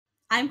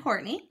I'm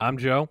Courtney, I'm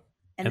Joe,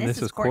 and and this this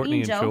is is Courtney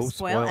Courtney and and Joe Joe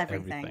Spoil Spoil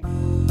Everything.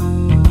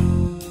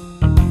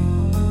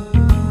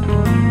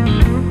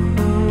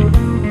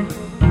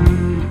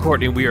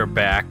 Courtney, we are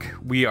back.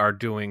 We are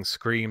doing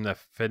Scream, the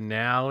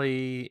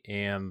finale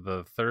and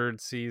the third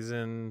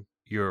season,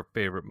 your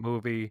favorite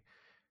movie,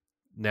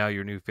 now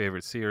your new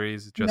favorite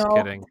series. Just No.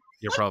 kidding.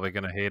 You're probably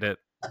going to hate it.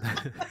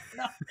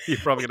 No. You're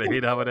probably going to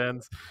hate how it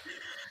ends.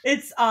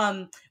 It's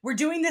we're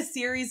doing the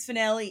series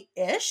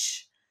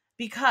finale-ish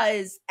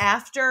because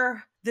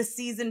after the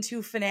season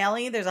 2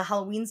 finale, there's a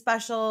Halloween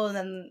special, and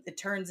then it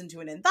turns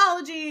into an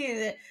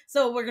anthology.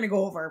 So we're gonna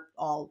go over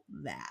all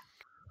that.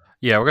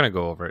 Yeah, we're going to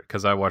go over it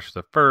because I watched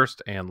the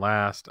first and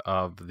last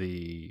of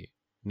the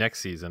next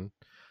season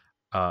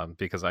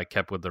because I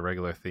kept with the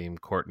regular theme.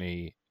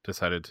 Courtney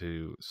decided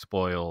to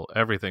spoil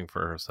everything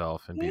for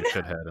herself and be a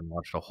shithead and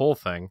watch the whole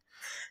thing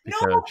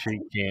because No, she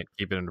can't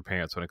keep it in her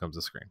pants when it comes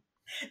to Scream.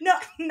 no,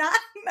 not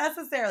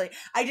necessarily.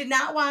 I did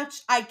not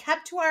watch. I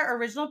kept to our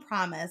original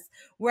promise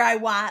where I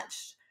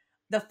watched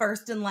the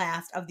first and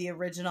last of the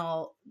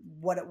original,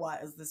 what it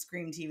was, the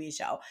Scream TV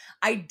show.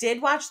 I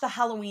did watch the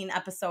Halloween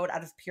episode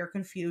out of pure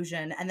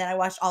confusion, and then I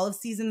watched all of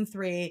season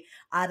 3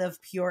 out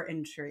of pure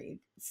intrigue.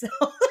 So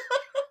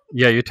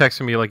Yeah, you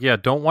texted me like, yeah,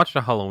 don't watch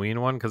the Halloween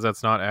one because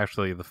that's not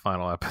actually the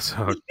final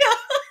episode.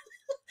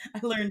 I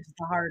learned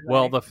the hard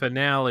Well, way. the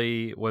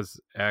finale was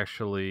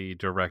actually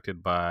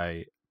directed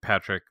by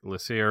Patrick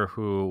Lussier,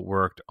 who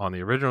worked on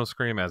the original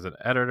Scream as an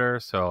editor.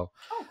 So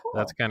Oh, cool.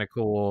 that's kind of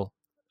cool.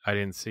 I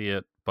didn't see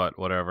it, but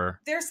whatever.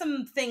 There's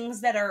some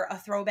things that are a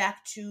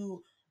throwback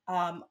to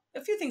a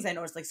few things I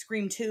noticed, like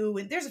Scream 2,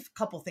 and there's a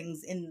couple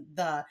things in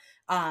the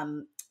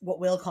what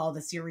we'll call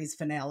the series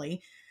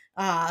finale,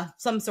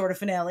 some sort of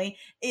finale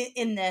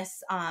in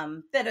this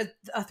that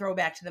a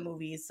throwback to the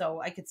movies.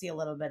 So I could see a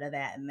little bit of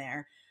that in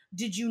there.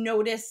 Did you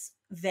notice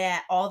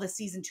that all the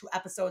season 2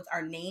 episodes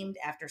are named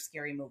after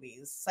scary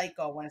movies?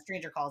 Psycho, When a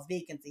Stranger Calls,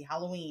 Vacancy,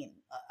 Halloween.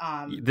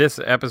 This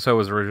episode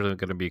was originally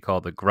going to be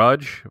called The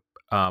Grudge,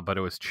 but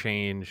it was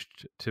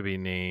changed to be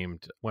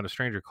named When a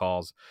Stranger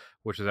Calls,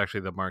 which is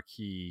actually the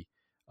marquee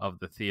of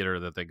the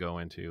theater that they go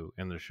into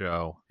in the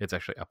show. It's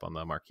actually up on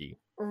the marquee.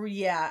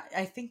 Yeah,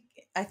 I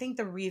think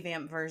the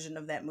revamped version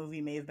of that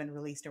movie may have been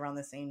released around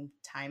the same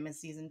time as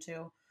season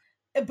 2.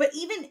 But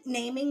even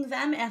naming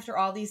them after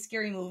all these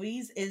scary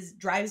movies is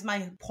drives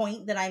my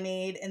point that I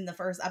made in the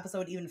first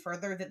episode even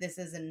further, that this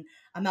is an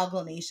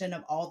amalgamation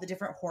of all the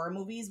different horror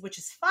movies, which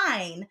is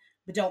fine,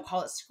 but don't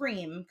call it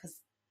Scream because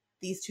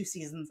these 2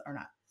 seasons are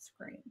not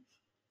Scream.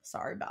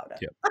 Sorry about it.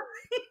 Yep.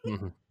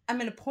 Mm-hmm. I'm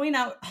going to point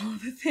out all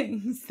the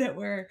things that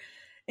were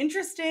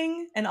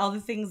interesting and all the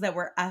things that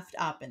were effed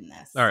up in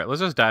this. All right,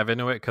 let's just dive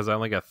into it because I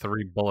only got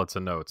 3 bullets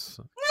of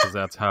notes because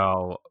that's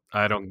how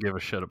I don't give a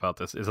shit about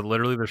this. It's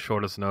literally the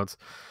shortest notes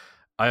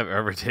I have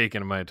ever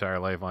taken in my entire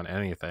life on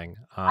anything.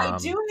 I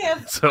do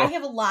have I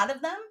have a lot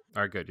of them.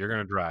 All right, good. You're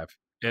going to drive.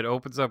 It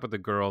opens up with the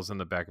girls in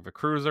the back of a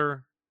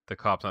cruiser. The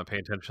cop's not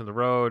paying attention to the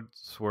road,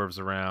 swerves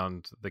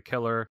around the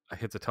killer,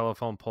 hits a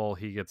telephone pole.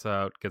 He gets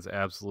out, gets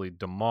absolutely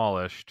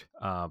demolished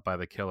by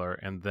the killer.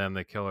 And then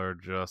the killer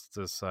just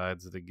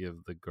decides to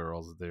give the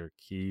girls their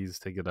keys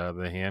to get out of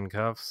the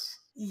handcuffs.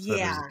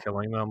 Yeah. So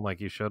killing them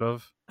like you should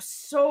have.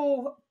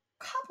 So,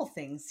 couple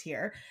things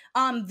here.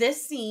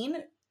 This scene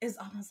is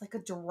almost like a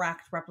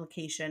direct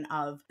replication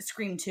of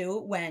Scream 2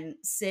 when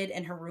Sid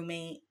and her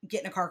roommate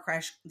get in a car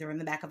crash. They're in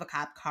the back of a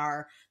cop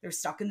car. They're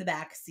stuck in the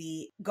back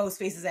seat.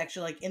 Ghostface is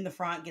actually like in the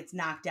front, gets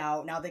knocked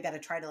out. Now they got to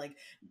try to like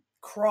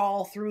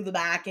crawl through the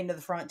back into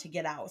the front to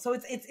get out. So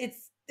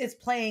it's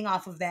playing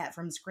off of that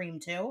from Scream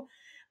 2.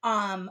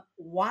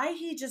 Why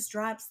he just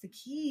drops the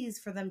keys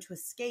for them to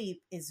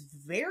escape is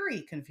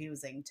very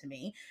confusing to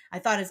me. I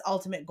thought his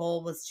ultimate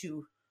goal was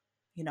to,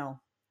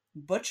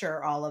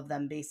 butcher all of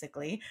them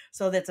basically.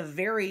 So that's a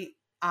very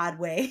odd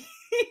way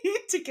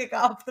to kick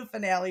off the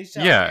finale show.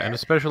 Yeah, there. and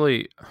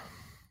especially,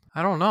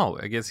 I don't know.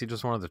 I guess he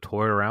just wanted to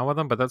toy around with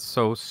them, but that's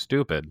so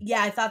stupid.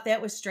 Yeah, I thought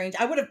that was strange.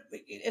 I would have,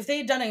 if they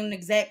had done an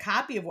exact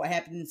copy of what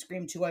happened in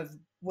Scream 2, I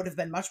would have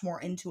been much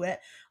more into it,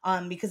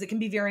 because it can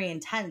be very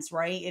intense,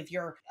 right? If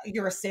your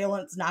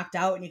assailant's knocked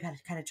out and you got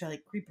to kind of try to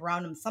like creep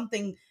around him,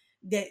 something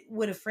that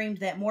would have framed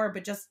that more.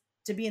 But just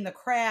to be in the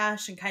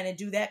crash and kind of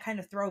do that kind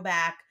of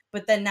throwback,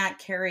 but then not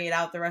carry it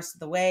out the rest of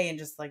the way and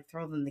just like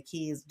throw them the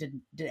keys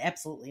did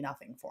absolutely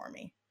nothing for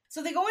me.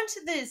 So they go into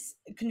this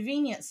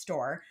convenience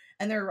store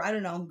and they're, I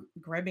don't know,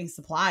 grabbing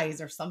supplies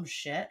or some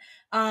shit.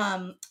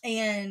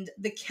 And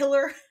the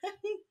killer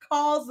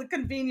calls the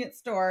convenience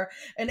store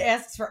and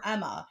asks for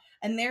Emma.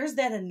 And there's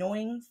that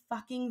annoying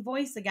fucking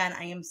voice again.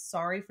 I am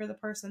sorry for the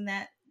person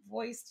that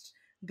voiced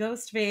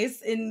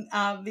Ghostface in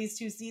these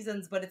 2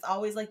 seasons, but it's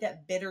always like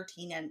that bitter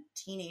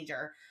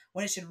teenager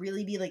when it should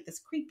really be like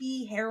this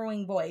creepy,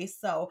 harrowing voice.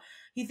 So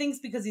he thinks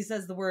because he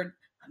says the word,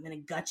 I'm going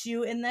to gut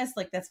you in this,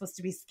 like that's supposed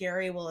to be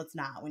scary. Well, it's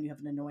not when you have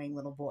an annoying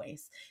little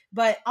voice.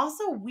 But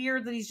also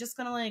weird that he's just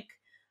going to like,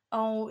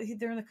 oh,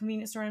 they're in the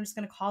convenience store. I'm just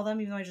going to call them,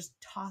 even though I just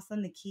toss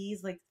them the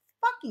keys. Like,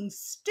 fucking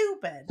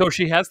stupid. So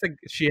she has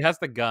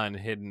the gun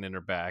hidden in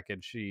her back,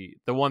 and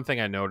the one thing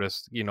I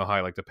noticed, you know how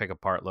I like to pick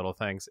apart little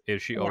things,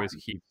 is she Yeah. always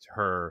keeps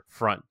her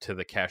front to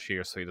the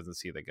cashier so he doesn't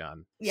see the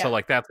gun. Yeah. So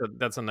like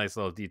that's a nice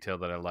little detail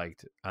that I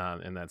liked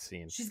in that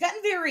scene. She's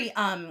gotten very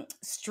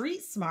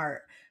street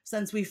smart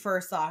since we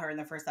first saw her in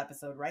the first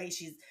episode, right?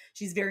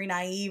 She's very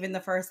naive in the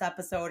first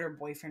episode. Her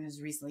boyfriend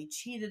has recently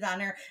cheated on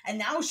her, and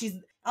now she's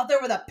out there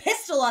with a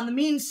pistol on the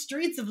mean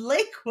streets of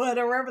Lakewood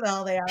or wherever the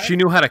hell they are. She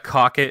knew how to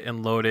cock it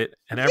and load it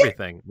and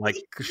everything. Like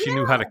she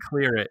knew how to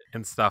clear it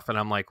and stuff. And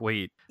I'm like,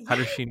 wait, how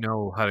does she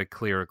know how to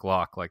clear a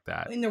Glock like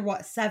that? And they're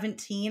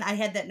 17? I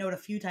had that note a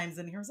few times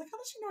in here. I was like, how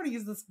does she know how to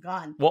use this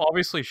gun? Well,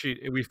 obviously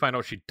we find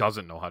out she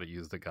doesn't know how to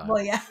use the gun.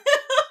 Well, yeah.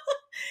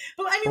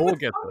 But I mean,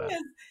 what's funny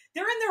is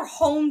they're in their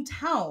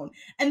hometown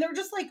and they're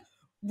just like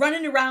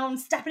running around,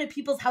 stepping at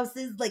people's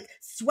houses, like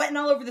sweating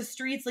all over the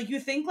streets. Like you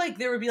think like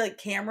there would be like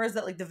cameras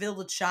that like the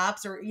village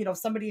shops or, you know,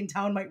 somebody in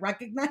town might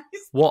recognize.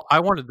 Well, I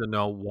wanted to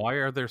know, why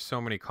are there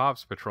so many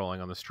cops patrolling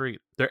on the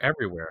street? They're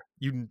everywhere.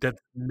 That's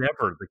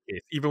never the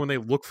case, even when they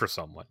look for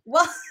someone.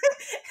 Well,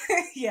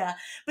 yeah,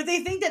 but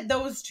they think that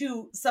those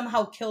two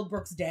somehow killed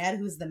Brooke's dad,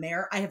 who's the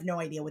mayor. I have no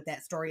idea what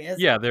that story is.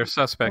 Yeah, they're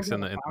suspects in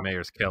the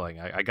mayor's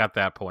killing. I got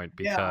that point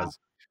because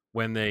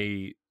when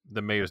the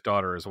mayor's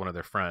daughter is one of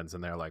their friends,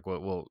 and they're like,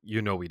 well,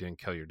 you know, we didn't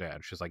kill your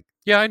dad. She's like,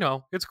 yeah, I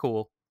know. It's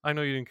cool. I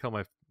know you didn't kill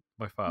my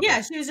father.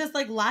 Yeah, she was just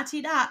like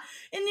la-ti-da.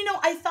 And, you know,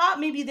 I thought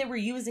maybe they were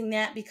using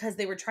that because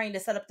they were trying to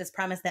set up this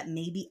premise that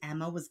maybe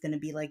Emma was going to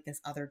be like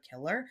this other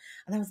killer.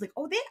 And I was like,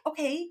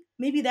 okay,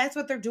 maybe that's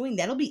what they're doing.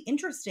 That'll be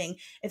interesting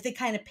if they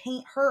kind of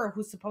paint her,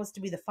 who's supposed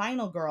to be the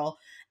final girl,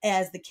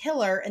 as the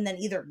killer and then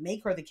either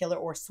make her the killer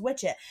or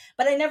switch it.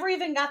 But I never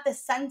even got the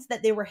sense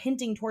that they were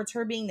hinting towards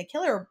her being the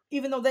killer,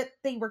 even though that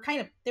they were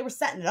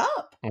setting it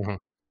up. Mm-hmm.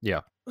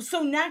 Yeah.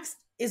 So next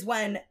is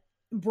when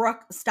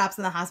Brooke stops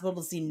in the hospital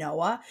to see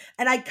Noah.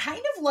 And I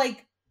kind of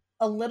like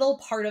a little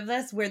part of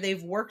this where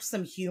they've worked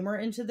some humor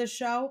into the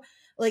show.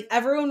 Like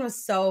everyone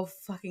was so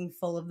fucking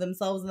full of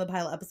themselves in the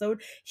pilot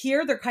episode.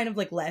 Here, they're kind of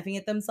like laughing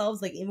at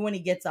themselves. Like even when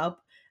he gets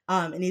up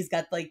and he's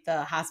got like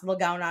the hospital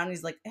gown on,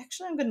 he's like,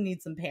 actually, I'm going to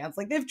need some pants.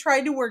 Like they've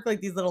tried to work like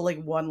these little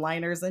like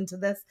one-liners into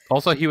this.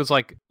 Also, he was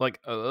like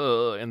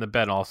in the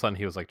bed. All of a sudden,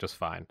 he was like just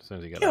fine as soon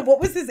as he got up. What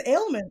was his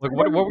ailment? Like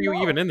what were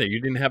you even in there? You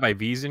didn't have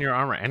IVs in your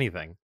arm or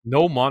anything.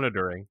 No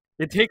monitoring.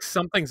 It takes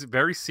something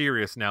very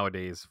serious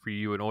nowadays for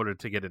you in order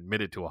to get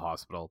admitted to a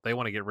hospital. They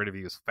want to get rid of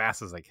you as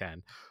fast as they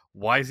can.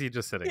 Why is he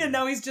just sitting there?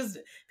 No, he's just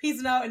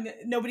peacing out and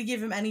nobody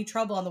gave him any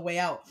trouble on the way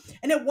out.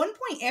 And at one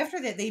point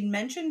after that, they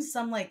mentioned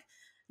some like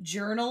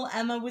journal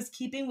Emma was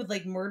keeping with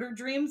like murder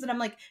dreams. And I'm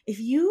like, if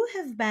you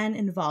have been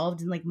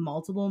involved in like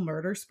multiple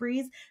murder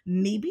sprees,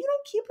 maybe you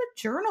don't keep a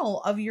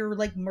journal of your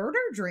like murder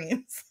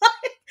dreams.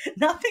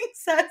 Nothing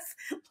says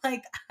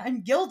like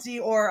I'm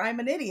guilty or I'm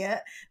an idiot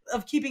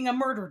of keeping a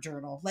murder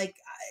journal. Like,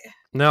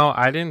 no,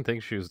 I didn't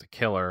think she was the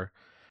killer.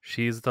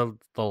 She's the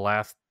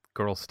last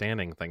girl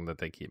standing thing that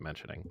they keep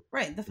mentioning.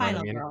 Right, the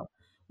final girl,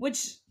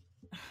 which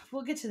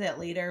we'll get to that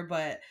later,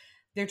 but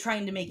they're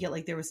trying to make it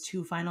like there was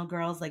two final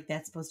girls. Like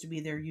that's supposed to be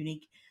their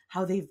unique,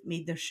 how they've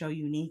made the show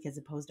unique as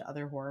opposed to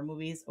other horror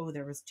movies. Oh,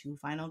 there was two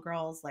final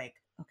girls. Like,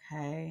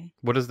 okay.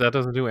 That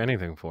doesn't do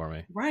anything for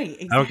me. Right.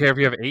 Exactly. I don't care if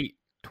you have 8,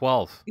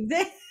 12.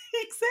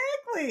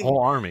 Exactly.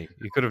 Whole army.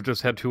 You could have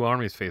just had 2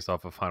 armies face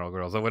off of final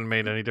girls. That wouldn't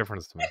have made any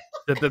difference to me.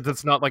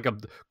 That's not like a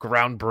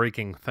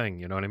groundbreaking thing.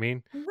 You know what I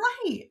mean?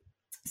 Right.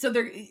 So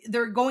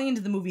they're going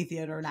into the movie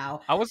theater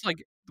now. I was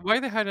like, why are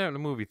they hiding out in a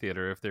movie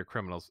theater if they're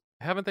criminals?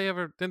 Didn't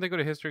they go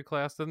to history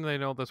class? Didn't they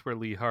know that's where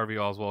Lee Harvey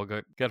Oswald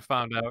got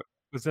found out?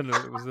 Was in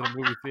a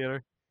movie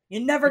theater? You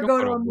never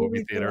go to a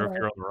movie theater if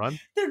you're on the run.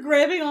 They're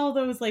grabbing all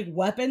those like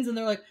weapons and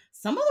they're like,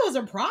 some of those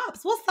are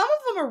props. Well, some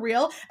of them are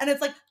real. And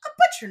it's like a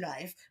butcher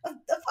knife, a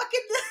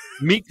fucking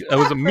meat. It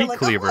was a meat like,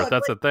 cleaver.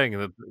 That's the thing.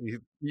 That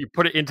you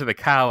put it into the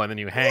cow and then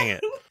you hang it.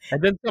 And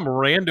then some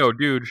rando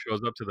dude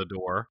shows up to the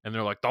door and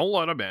they're like, don't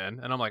let him in.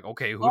 And I'm like,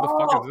 okay, who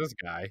the fuck is this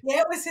guy? Yeah,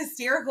 it was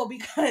hysterical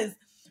because,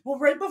 well,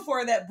 right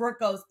before that,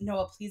 Brooke goes,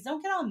 Noah, please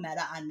don't get all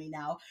meta on me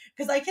now.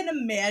 Because I can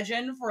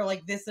imagine for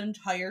like this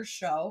entire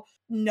show,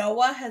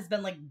 Noah has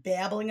been like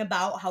babbling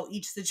about how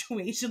each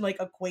situation like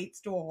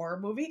equates to a horror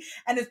movie.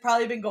 And it's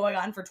probably been going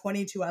on for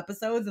 22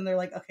 episodes. And they're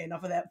like, okay,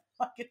 enough of that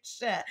fucking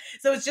shit.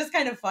 So it's just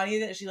kind of funny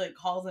that she like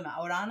calls him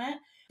out on it.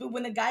 But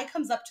when the guy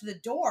comes up to the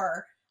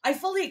door, I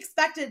fully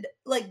expected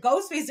like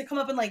Ghostface to come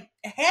up and like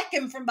hack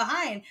him from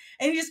behind.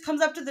 And he just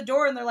comes up to the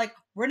door and they're like,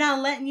 we're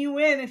not letting you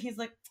in. And he's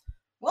like,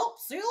 well,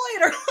 see you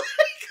later.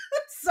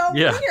 It's so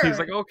weird. He's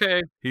like,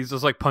 okay. He's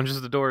just like punches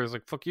the door. He's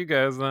like, fuck you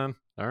guys then.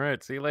 All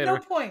right, see you later. No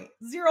point.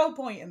 0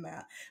 point in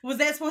that. Was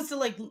that supposed to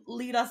like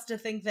lead us to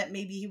think that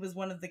maybe he was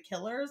one of the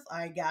killers?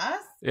 I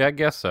guess. Yeah, I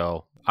guess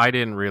so. I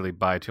didn't really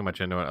buy too much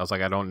into it. I was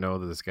like, I don't know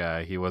this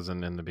guy. He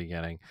wasn't in the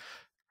beginning.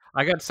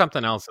 I got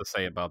something else to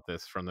say about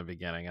this from the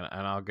beginning, and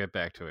I'll get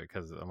back to it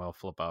because I'll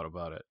flip out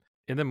about it.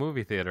 In the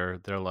movie theater,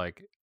 they're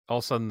like, all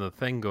of a sudden the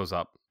thing goes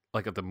up,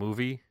 like at the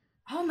movie.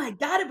 Oh my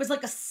God, it was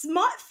like a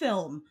smut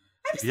film.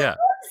 I was like,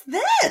 what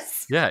is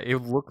this? Yeah, it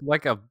looked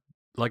like a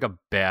like a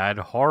bad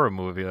horror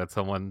movie that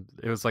someone.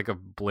 It was like a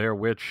shitty Blair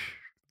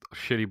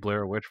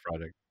Witch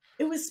project.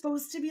 It was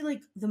supposed to be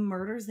like the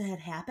murders that had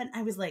happened.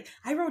 I was like,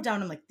 I wrote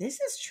down, I'm like, this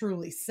is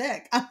truly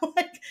sick. I'm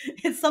like,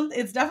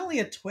 it's definitely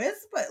a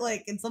twist, but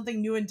like it's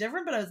something new and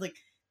different. But I was like,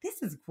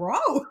 this is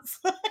gross.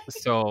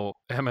 So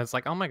Emma's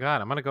like, "Oh my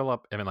god, I'm gonna go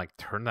up and like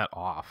turn that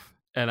off."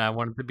 And I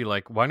wanted to be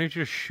like, "Why don't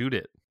you just shoot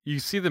it?" You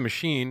see the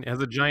machine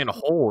has a giant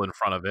hole in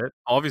front of it.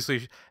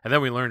 Obviously, and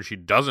then we learned she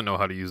doesn't know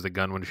how to use the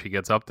gun when she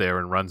gets up there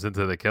and runs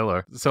into the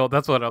killer. So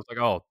that's what I was like,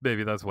 "Oh,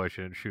 maybe that's why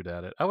she didn't shoot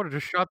at it." I would have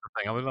just shot the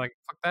thing. I was like,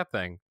 "Fuck that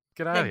thing,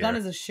 get out of That gun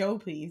here." is a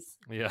showpiece.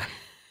 Yeah,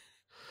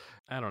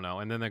 I don't know.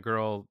 And then the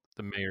girl,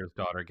 the mayor's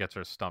daughter, gets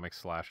her stomach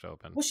slashed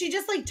open. Well, she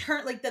just like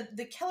turned like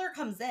the killer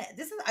comes in.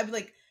 I was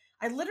like,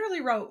 I literally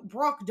wrote,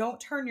 Brooke, don't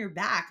turn your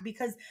back,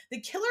 because the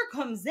killer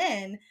comes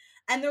in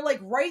and they're like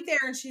right there,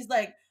 and she's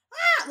like,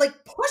 ah,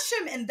 like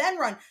push him and then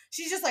run.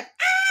 She's just like,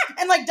 ah,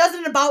 and like does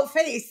an about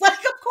face. Like,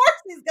 of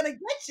course he's gonna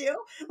get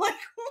you. Like,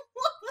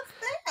 what was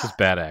that? Just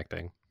bad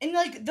acting. And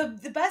like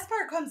the best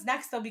part comes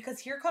next though, because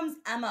here comes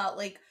Emma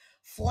like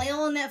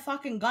flailing that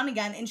fucking gun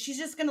again, and she's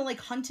just gonna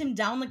like hunt him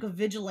down like a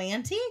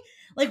vigilante.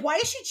 Like, why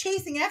is she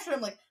chasing after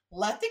him? Like,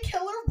 let the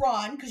killer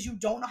run because you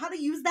don't know how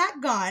to use that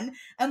gun,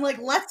 and like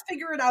let's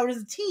figure it out as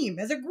a team,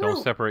 as a group.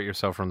 Don't separate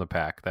yourself from the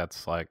pack.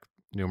 That's like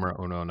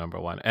numero uno, number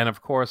one. And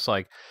of course,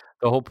 like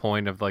the whole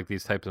point of like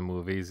these types of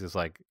movies is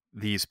like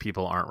these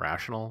people aren't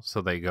rational,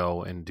 so they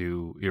go and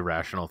do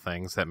irrational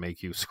things that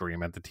make you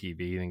scream at the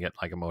TV and get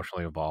like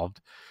emotionally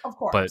involved. Of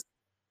course. But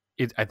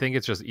I think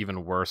it's just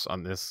even worse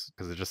on this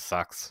because it just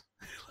sucks.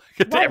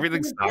 Right,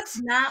 Everything it's sucks.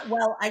 just not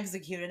well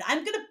executed.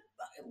 I'm gonna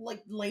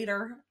like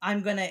later.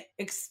 I'm gonna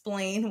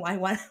explain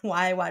why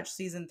I watched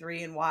season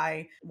 3 and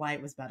why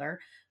it was better.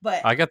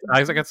 But I got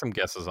some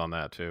guesses on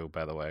that too.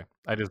 By the way,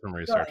 I did some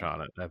research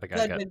on it. I think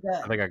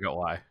I got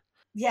why.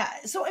 Yeah.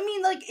 So I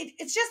mean, like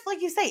it's just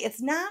like you say,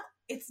 it's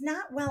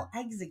not well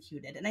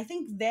executed, and I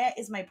think that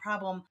is my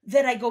problem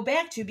that I go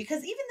back to,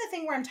 because even the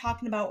thing where I'm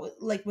talking about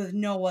like with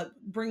Noah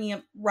bringing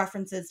up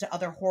references to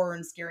other horror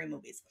and scary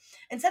movies,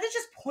 instead of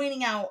just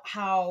pointing out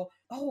how,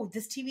 oh,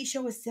 this TV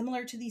show is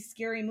similar to these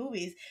scary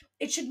movies,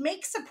 it should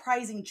make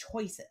surprising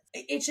choices.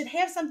 It should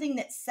have something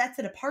that sets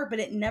it apart, but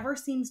it never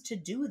seems to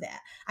do that.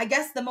 I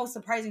guess the most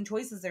surprising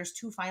choice is there's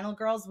 2 final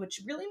girls,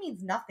 which really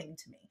means nothing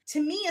to me.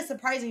 To me, a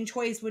surprising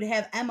choice would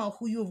have Emma,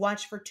 who you have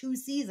watched for 2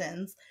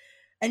 seasons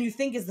and you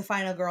think is the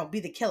final girl, be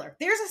the killer.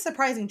 There's a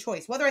surprising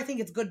choice, whether I think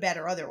it's good, bad,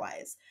 or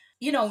otherwise.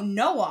 You know,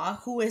 Noah,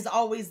 who has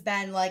always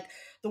been like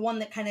the one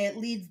that kind of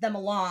leads them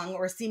along,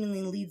 or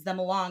seemingly leads them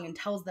along and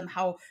tells them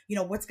how, you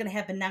know, what's going to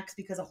happen next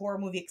because a horror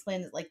movie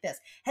explains it like this.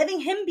 Having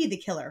him be the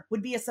killer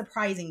would be a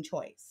surprising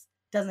choice.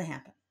 Doesn't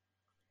happen.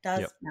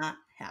 Does not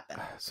happen.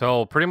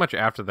 So pretty much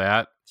after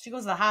that, she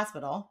goes to the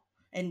hospital.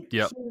 And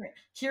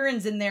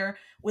Kieran's in there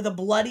with a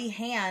bloody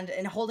hand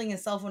and holding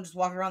his cell phone, just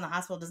walking around the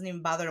hospital, doesn't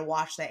even bother to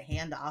wash that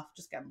hand off.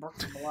 Just got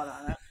Brooks blood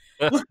on it.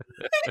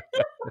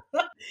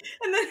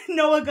 And then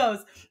Noah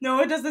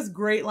does this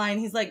great line.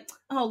 He's like,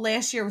 oh,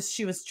 last year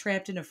she was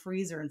trapped in a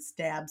freezer and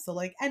stabbed. So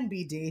like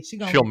NBD,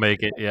 she'll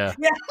make it. Yeah.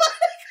 Yeah.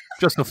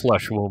 Just a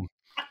flesh wound.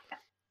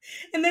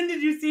 And then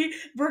did you see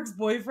Brooke's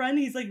boyfriend?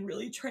 He's like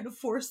really trying to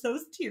force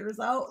those tears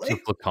out. Like,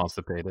 just look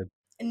constipated.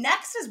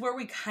 Next is where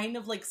we kind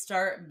of like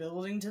start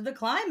building to the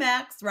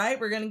climax, right?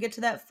 We're going to get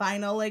to that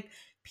final like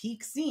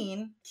peak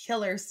scene.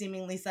 Killer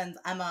seemingly sends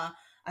Emma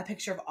a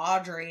picture of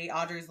Audrey.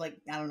 Audrey's like,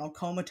 I don't know,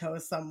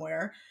 comatose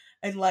somewhere.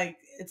 And like,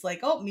 it's like,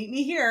 oh, meet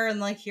me here.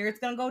 And like, here it's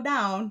going to go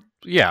down.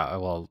 Yeah.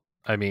 Well,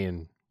 I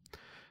mean,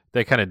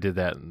 they kind of did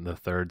that in the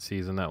 3rd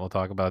season that we'll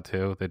talk about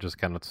too. They just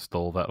kind of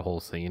stole that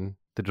whole scene.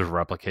 They just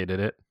replicated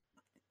it.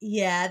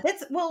 Yeah,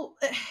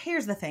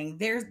 here's the thing.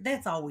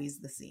 That's always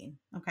the scene.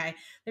 Okay.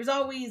 There's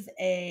always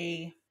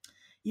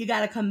you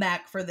got to come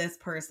back for this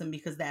person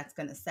because that's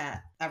going to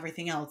set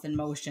everything else in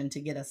motion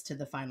to get us to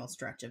the final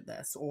stretch of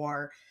this.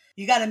 Or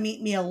you got to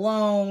meet me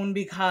alone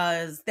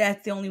because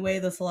that's the only way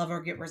this will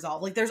ever get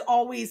resolved. Like, there's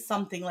always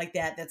something like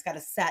that that's got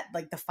to set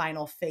like the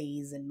final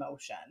phase in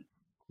motion.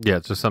 Yeah,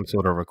 it's just some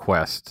sort of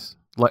request,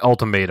 like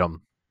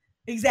ultimatum.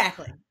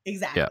 Exactly.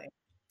 Yeah.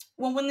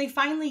 Well, when they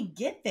finally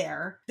get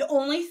there, the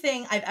only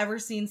thing I've ever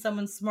seen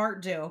someone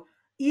smart do,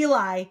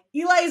 Eli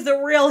is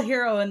the real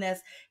hero in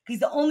this.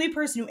 He's the only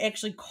person who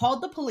actually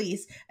called the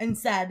police and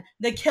said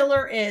the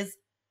killer is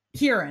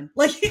Kieran.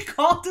 Like, he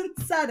called and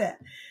said it.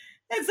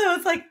 And so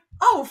it's like,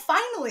 oh,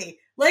 finally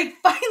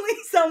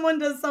someone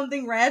does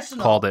something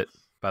rational. Called it,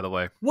 by the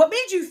way. What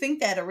made you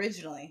think that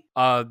originally?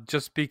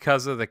 Just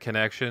because of the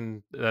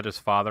connection that his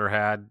father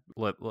had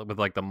with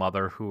like the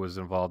mother who was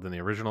involved in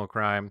the original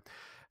crime.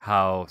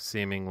 How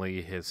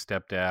seemingly his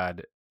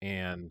stepdad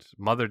and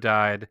mother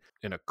died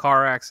in a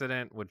car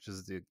accident, which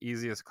is the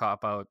easiest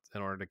cop out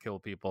in order to kill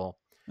people.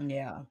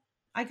 Yeah,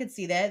 I could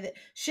see that.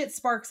 Shit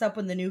sparks up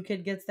when the new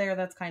kid gets there.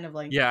 That's kind of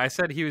like... Yeah, I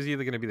said he was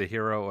either going to be the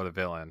hero or the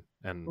villain.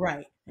 And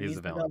he's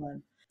the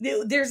villain.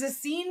 There's a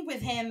scene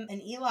with him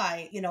and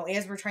Eli, you know,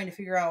 as we're trying to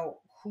figure out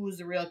who's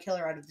the real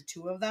killer out of the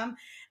two of them.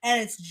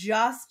 And it's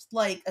just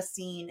like a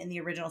scene in the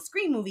original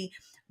Scream movie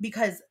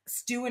because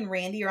Stu and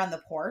Randy are on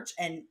the porch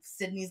and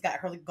Sydney's got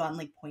her gun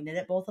like pointed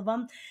at both of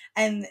them.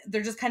 And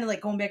they're just kind of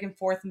like going back and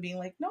forth and being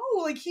like, no,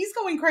 like he's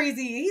going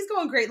crazy. He's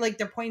going great. Like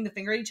they're pointing the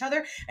finger at each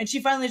other. And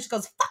she finally just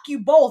goes, fuck you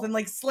both. And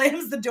like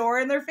slams the door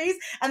in their face.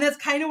 And that's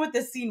kind of what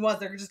this scene was.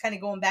 They're just kind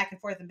of going back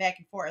and forth and back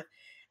and forth.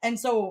 And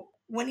so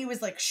when he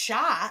was like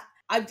shot,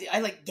 I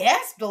like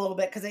gasped a little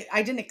bit because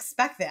I didn't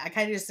expect that. I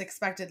kind of just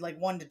expected like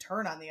one to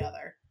turn on the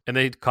other. And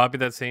they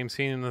copied that same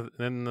scene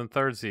in the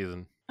third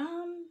season.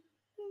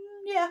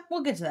 Yeah,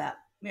 we'll get to that.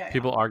 Yeah,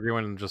 people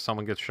arguing and just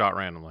someone gets shot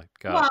randomly.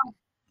 Well,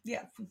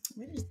 yeah,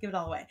 we just give it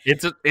all away.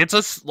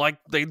 It's like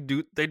they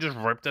just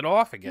ripped it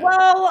off again.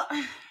 Well,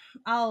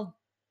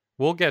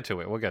 we'll get to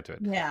it.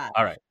 Yeah.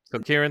 All right. So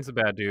Kieran's a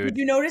bad dude. Did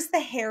you notice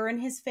the hair in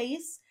his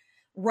face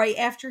right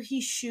after he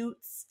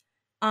shoots,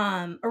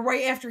 or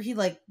right after he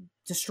like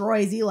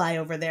destroys Eli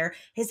over there?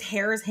 His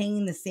hair is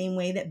hanging the same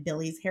way that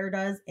Billy's hair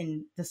does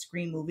in the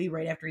Scream movie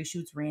right after he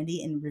shoots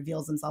Randy and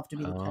reveals himself to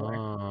be the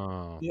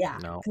killer. Yeah.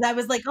 No. Because I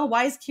was like, oh,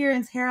 why is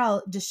Kieran's hair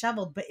all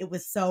disheveled? But it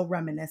was so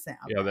reminiscent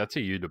of that. That's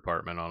a U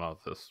department on all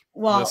this.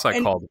 Well, this I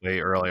called way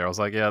earlier. I was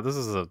like, yeah, this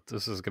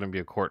is going to be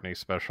a Courtney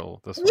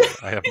special. This one,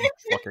 I have no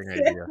fucking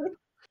idea.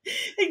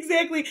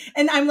 Exactly.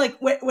 And I'm like,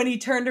 when he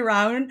turned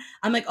around,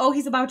 I'm like, oh,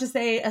 he's about to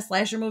say a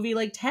slasher movie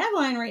like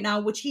tagline right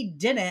now, which he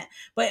didn't.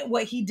 But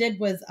what he did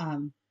was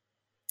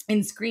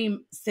in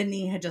Scream,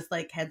 Sydney had just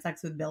like had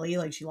sex with Billy,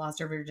 like she lost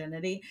her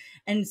virginity.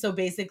 And so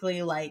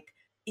basically like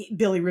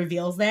Billy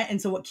reveals that.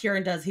 And so what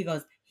Kieran does, he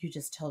goes, you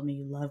just told me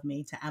you love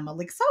me to Emma.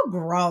 Like so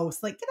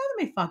gross. Like get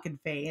out of my fucking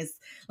face.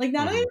 Like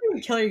not only a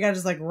killer, you gotta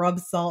just like rub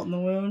salt in the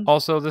wound.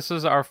 Also, this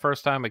is our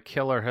first time a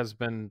killer has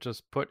been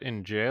just put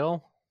in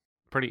jail.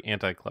 Pretty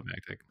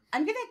anticlimactic.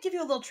 I'm going to give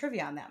you a little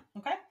trivia on that,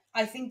 okay?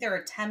 I think their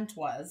attempt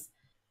was,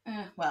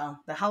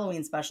 the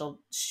Halloween special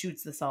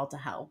shoots this all to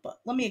hell, but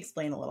let me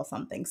explain a little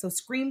something. So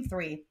Scream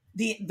 3,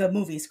 the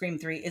movie Scream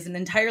 3 is an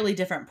entirely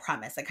different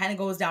premise. It kind of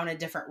goes down a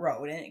different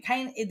road, and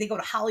they go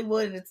to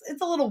Hollywood, and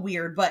it's a little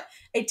weird, but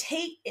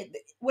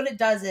what it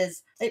does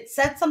is it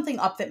sets something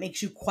up that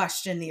makes you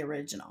question the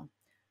original.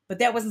 But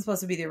that wasn't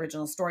supposed to be the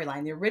original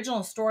storyline. The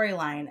original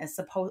storyline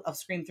of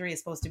Scream 3 is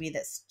supposed to be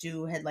that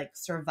Stu had like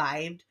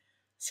survived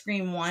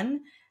Scream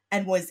 1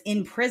 and was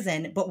in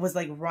prison, but was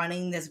like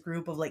running this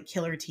group of like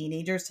killer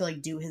teenagers to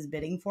like do his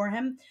bidding for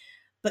him.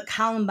 But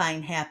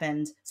Columbine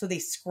happened, so they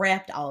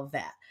scrapped all of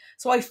that.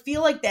 So I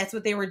feel like that's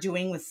what they were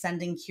doing with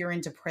sending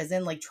Kieran to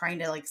prison, like trying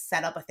to like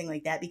set up a thing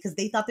like that because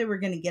they thought they were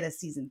going to get a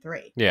season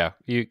 3. Yeah,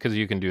 because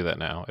you can do that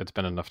now. It's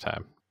been enough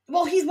time.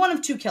 Well, he's one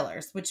of 2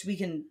 killers, which we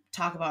can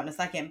talk about in a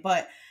second,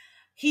 but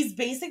he's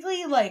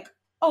basically like,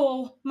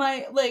 oh,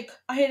 I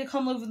had to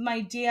come live with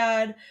my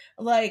dad.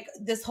 Like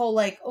this whole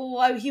like,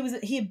 oh,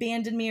 he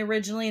abandoned me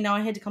originally, and now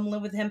I had to come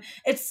live with him.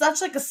 It's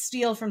such like a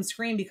steal from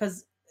Scream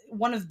because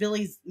one of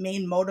Billy's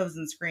main motives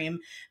in Scream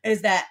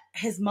is that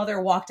his mother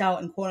walked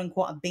out and quote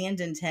unquote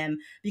abandoned him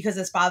because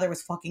his father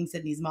was fucking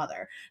Sydney's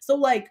mother. So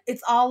like,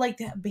 it's all like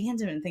the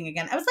abandonment thing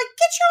again. I was like,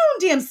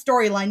 get your own damn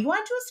storyline. You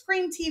want to do a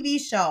Scream TV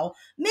show?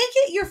 Make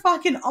it your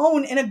fucking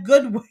own in a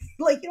good way.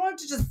 Like you don't have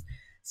to just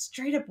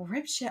straight up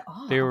rip shit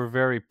off. They were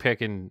very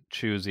pick and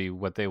choosy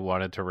what they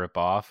wanted to rip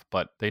off,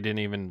 but they didn't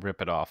even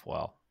rip it off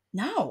well.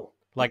 No.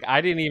 Like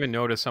I didn't even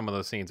notice some of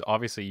those scenes.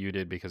 Obviously you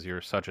did because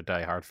you're such a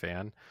diehard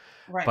fan.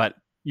 Right. But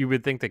you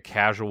would think the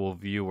casual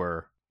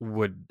viewer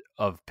would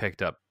have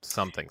picked up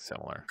something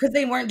similar. Because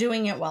they weren't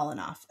doing it well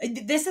enough.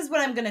 This is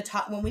what I'm going to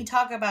talk, when we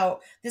talk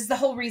about, this is the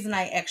whole reason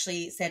I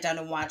actually sat down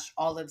and watched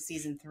all of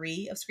season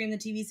 3 of Scream the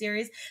TV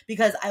series,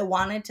 because I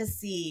wanted to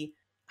see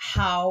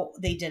how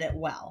they did it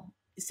well.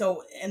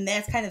 So, and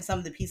that's kind of some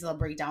of the pieces I'll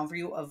break down for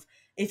you of,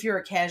 if you're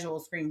a casual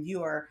Scream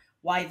viewer,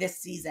 why this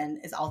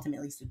season is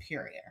ultimately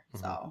superior.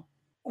 Mm-hmm. So,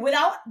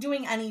 without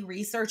doing any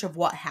research of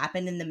what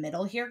happened in the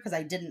middle here, because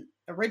I didn't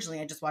originally,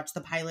 I just watched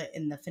the pilot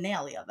and the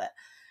finale of it.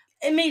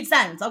 It made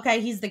sense.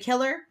 Okay, he's the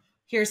killer.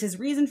 Here's his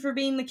reason for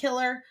being the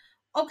killer.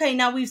 Okay,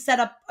 now we've set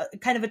up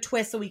kind of a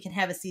twist so we can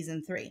have a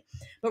season 3.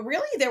 But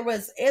really, there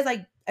was,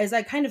 as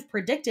I kind of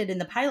predicted in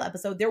the pilot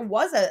episode, there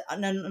was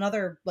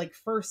another like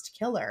first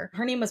killer.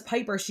 Her name was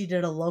Piper. She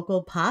did a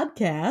local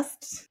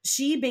podcast.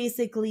 She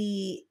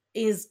basically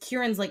is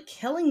Kieran's like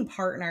killing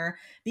partner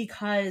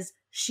because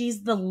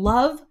she's the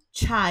love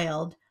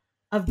child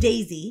of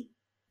Daisy,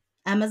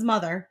 Emma's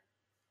mother,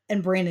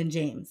 and Brandon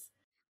James.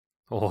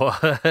 What?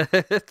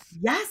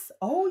 Yes.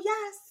 Oh,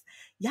 yes.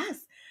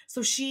 Yes.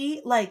 So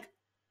she, like,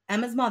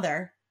 Emma's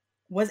mother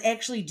was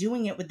actually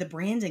doing it with the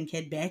Brandon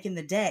kid back in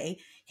the day.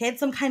 He had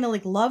some kind of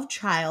like love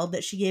child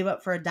that she gave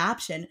up for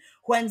adoption,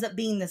 who ends up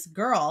being this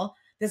girl.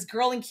 This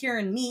girl and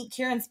Kieran meet.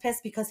 Kieran's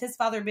pissed because his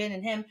father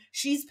abandoned him.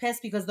 She's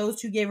pissed because those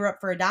two gave her up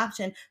for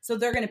adoption. So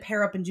they're going to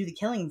pair up and do the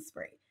killing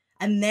spree.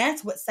 And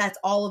that's what sets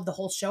all of the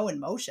whole show in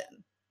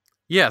motion.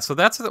 Yeah, so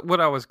that's what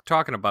I was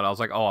talking about. I was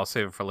like, oh, I'll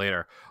save it for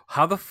later.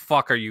 How the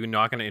fuck are you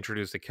not going to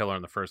introduce the killer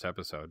in the first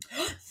episode?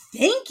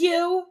 Thank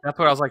you. That's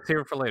what I was like, save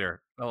it for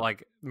later.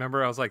 Like,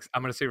 remember, I was like,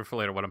 I'm going to save it for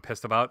later. What I'm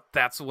pissed about.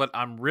 That's what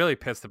I'm really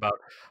pissed about.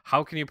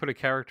 How can you put a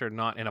character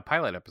not in a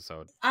pilot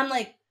episode? I'm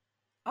like,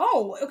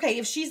 oh, okay.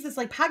 If she's this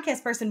like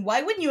podcast person,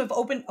 why wouldn't you have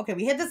opened? Okay,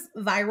 we had this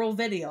viral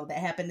video that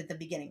happened at the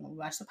beginning when we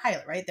watched the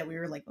pilot, right? That we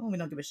were like, oh, we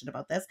don't give a shit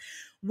about this.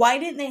 Why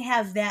didn't they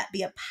have that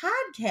be a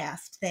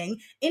podcast thing?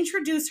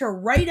 Introduce her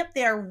right up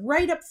there,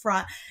 right up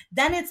front.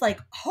 Then it's like,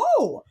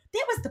 oh,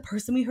 that was the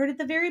person we heard at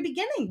the very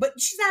beginning, but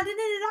she's not in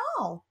it at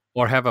all.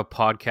 Or have a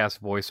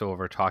podcast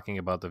voiceover talking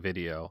about the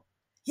video.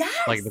 Yes.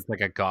 Like it's like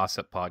a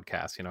gossip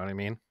podcast. You know what I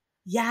mean?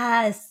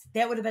 Yes.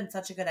 That would have been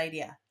such a good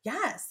idea.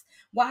 Yes.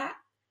 Why?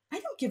 I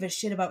don't give a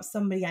shit about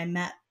somebody I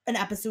met an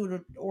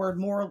episode or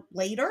more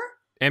later.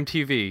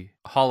 MTV,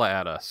 holla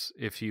at us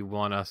if you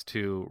want us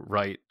to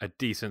write a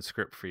decent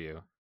script for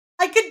you.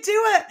 I could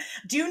do it.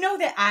 Do you know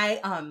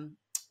that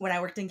when I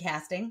worked in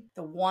casting,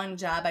 the one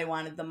job I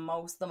wanted the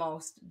most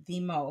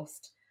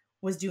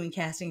was doing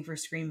casting for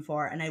Scream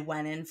 4. And I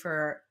went in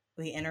for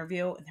the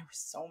interview and there were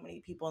so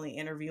many people in the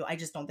interview. I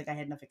just don't think I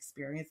had enough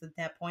experience at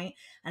that point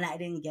and I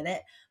didn't get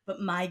it.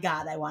 But my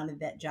God, I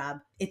wanted that job.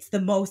 It's the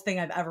most thing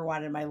I've ever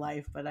wanted in my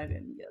life, but I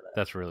didn't get it.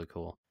 That's really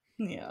cool.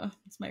 Yeah,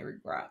 it's my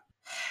regret.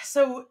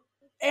 So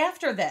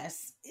after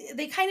this,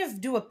 they kind of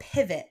do a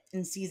pivot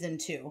in season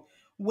 2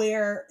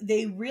 where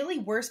they really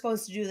were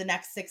supposed to do the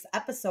next 6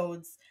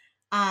 episodes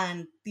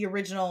on the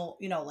original,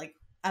 like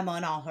Emma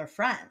and all her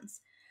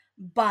friends.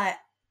 But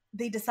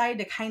they decided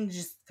to kind of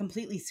just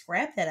completely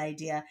scrap that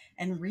idea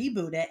and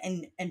reboot it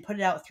and put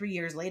it out 3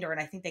 years later.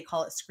 And I think they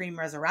call it Scream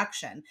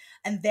Resurrection.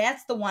 And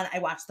that's the one I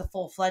watched the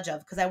full fledged of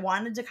because I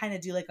wanted to kind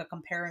of do like a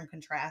compare and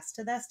contrast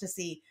to this to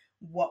see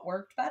what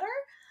worked better.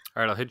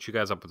 All right, I'll hit you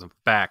guys up with some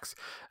facts.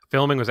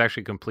 Filming was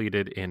actually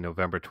completed in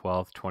November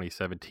 12th,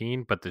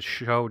 2017, but the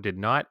show did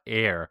not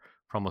air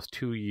for almost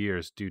 2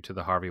 years due to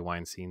the Harvey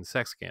Weinstein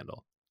sex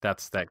scandal.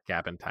 That's that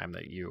gap in time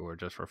that you were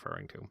just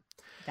referring to.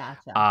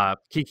 Gotcha.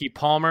 Keke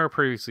Palmer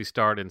previously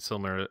starred in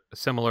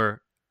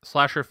similar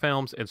slasher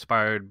films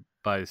inspired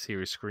by the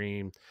series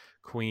Scream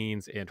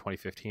Queens in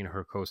 2015.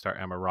 Her co-star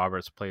Emma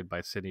Roberts, played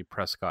by Sidney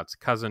Prescott's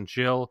cousin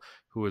Jill,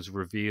 who was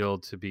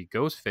revealed to be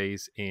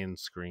Ghostface in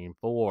Scream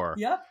 4.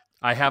 Yep.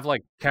 I have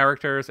like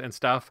characters and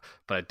stuff,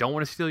 but I don't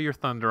want to steal your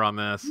thunder on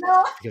this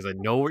because I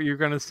know what you're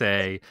going to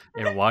say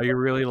and why you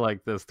really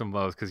like this the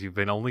most because you've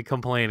been only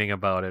complaining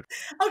about it.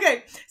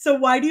 Okay, so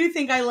why do you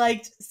think I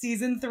liked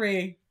season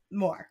 3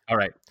 more? All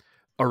right.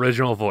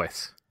 Original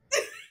voice.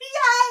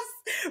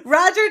 Yes!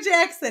 Roger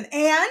Jackson.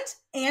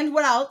 And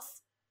what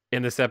else?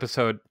 In this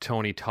episode,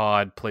 Tony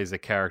Todd plays the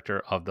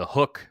character of the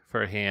Hook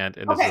for a hand,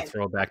 and this is a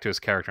throwback to his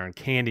character in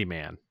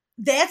Candyman.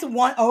 That's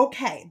one.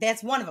 Okay,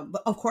 that's one of them.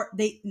 But of course,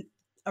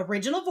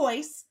 original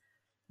voice,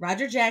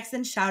 Roger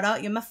Jackson, shout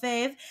out, you're my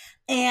fave,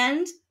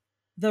 and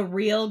the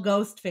real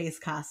Ghostface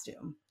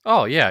costume.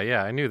 Oh,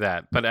 yeah, I knew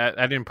that, but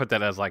I didn't put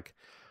that as like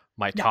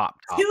my top.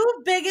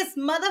 2 biggest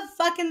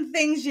motherfucking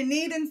things you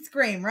need in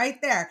Scream,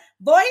 right there.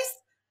 Voice,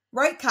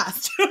 right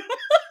costume.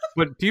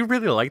 But do you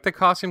really like the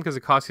costume? Because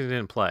the costume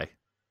didn't play.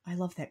 I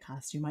love that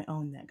costume. I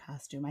own that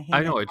costume.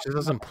 I know, it just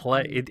doesn't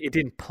play. It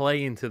didn't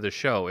play into the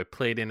show. It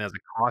played in as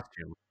a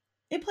costume.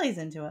 It plays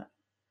into it.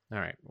 All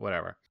right,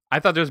 whatever. I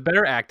thought there was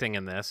better acting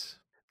in this.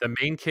 The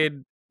main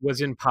kid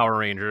was in Power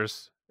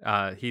Rangers.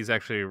 He's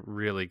actually a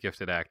really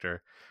gifted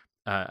actor,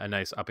 a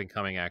nice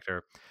up-and-coming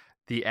actor.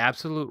 The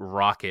absolute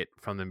rocket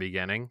from the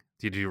beginning.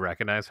 Did you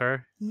recognize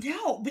her?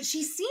 No, but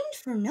she seemed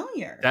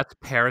familiar. That's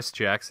Paris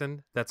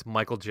Jackson. That's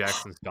Michael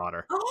Jackson's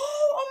daughter.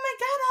 Oh my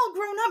God, all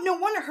grown up.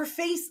 No wonder her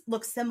face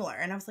looks similar.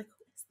 And I was like,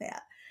 who is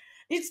that?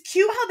 It's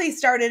cute how they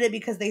started it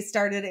because they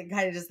started it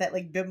kind of just that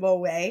like bimbo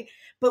way.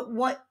 But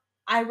what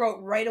I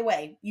wrote right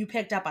away, you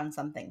picked up on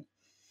something.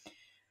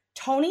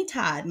 Tony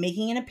Todd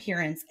making an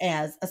appearance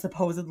as a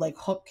supposed like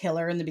hook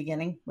killer in the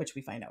beginning, which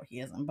we find out he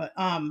isn't, but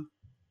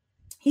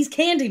he's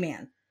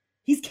Candyman.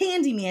 He's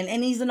Candyman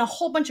and he's in a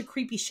whole bunch of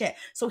creepy shit.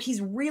 So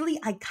he's really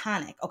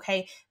iconic,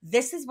 okay?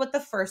 This is what the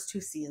first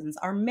 2 seasons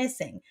are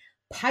missing.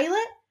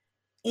 Pilot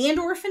and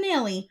or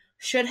finale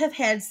should have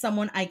had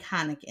someone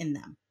iconic in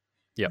them.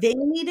 Yep. They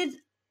needed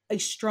a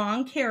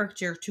strong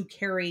character to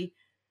carry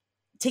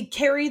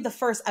the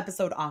first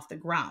episode off the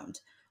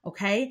ground,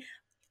 okay?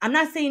 I'm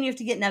not saying you have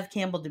to get Neve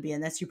Campbell to be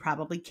in this. You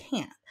probably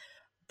can't.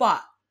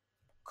 But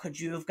could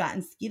you have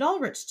gotten Skeet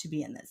Ulrich to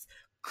be in this?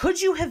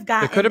 Could you have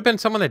gotten... It could have been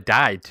someone that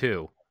died,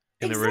 too,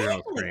 in the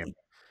original Scream.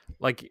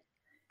 Like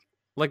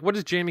what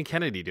is Jamie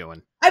Kennedy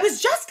doing? Oh my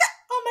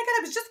God,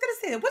 I was just going to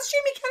say that. What's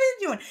Jamie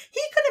Kennedy doing?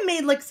 He could have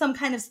made like some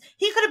kind of...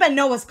 He could have been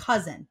Noah's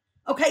cousin.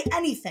 Okay,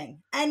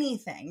 anything,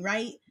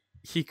 right?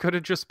 He could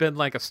have just been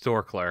like a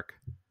store clerk.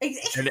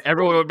 And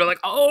everyone would be like,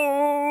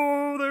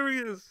 oh, there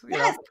hilarious.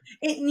 Yes,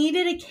 Yep. it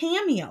needed a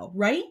cameo,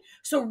 right?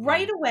 So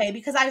right away,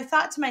 because I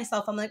thought to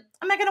myself, I'm like,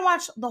 am I going to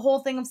watch the whole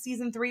thing of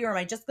season 3, or am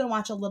I just going to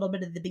watch a little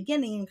bit of the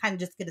beginning and kind of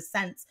just get a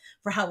sense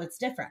for how it's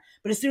different?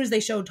 But as soon as they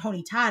showed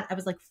Tony Todd, I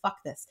was like,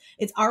 fuck this.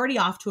 It's already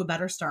off to a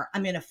better start.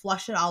 I'm going to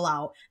flush it all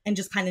out and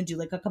just kind of do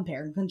like a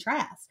compare and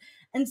contrast.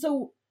 And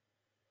so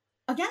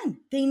again,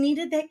 they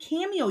needed that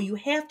cameo. You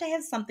have to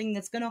have something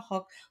that's going to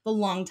hook the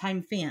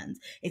longtime fans.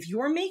 If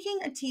you're making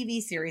a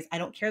TV series, I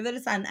don't care that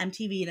it's on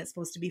MTV and it's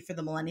supposed to be for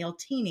the millennial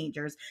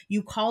teenagers,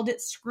 you called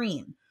it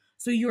Scream.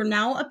 So you're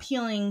now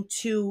appealing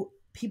to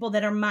people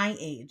that are my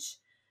age.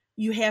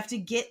 You have to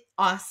get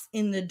us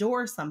in the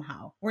door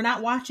somehow. We're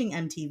not watching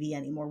MTV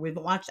anymore. We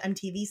haven't watched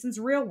MTV since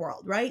Real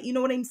World, right? You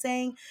know what I'm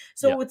saying?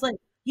 So Yeah. it's like,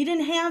 you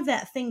didn't have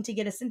that thing to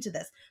get us into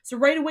this. So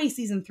right away,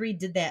 season 3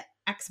 did that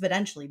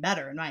exponentially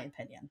better, in my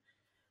opinion.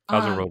 I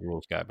was a Road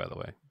Rules guy, by the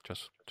way.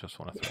 Just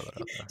want to throw that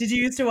out there. Did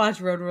you used to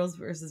watch Road Rules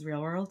versus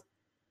Real World?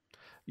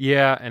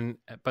 Yeah,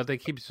 but they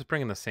keep just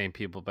bringing the same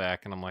people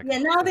back, and I'm like, Yeah,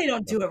 oh, now this they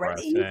don't is do it right.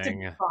 It used to be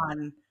depressing.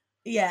 fun.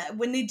 Yeah,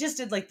 when they just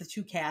did like the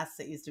 2 casts,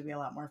 it used to be a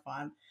lot more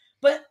fun.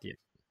 But Yeah.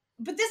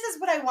 but this is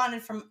what I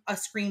wanted from a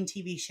Scream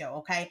TV show,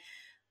 okay?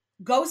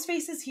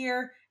 Ghostface is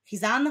here.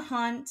 He's on the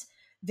hunt.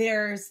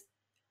 There's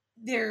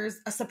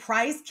a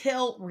surprise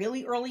kill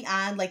really early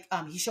on. Like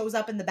he shows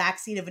up in the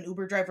backseat of an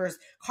Uber driver's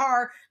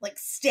car, like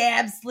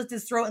stabs, slits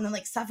his throat, and then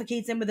like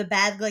suffocates him with a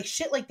bag, like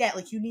shit like that.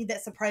 Like you need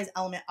that surprise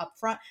element up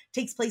front.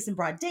 Takes place in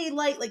broad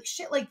daylight, like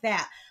shit like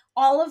that.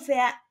 All of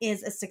that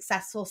is a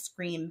successful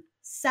Scream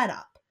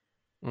setup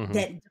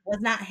that was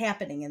not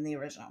happening in the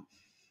original.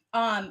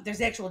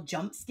 There's actual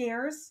jump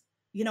scares.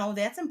 You know,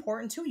 that's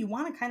important too. You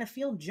want to kind of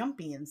feel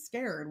jumpy and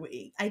scared.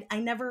 I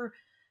never,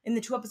 in the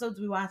 2 episodes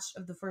we watched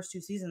of the first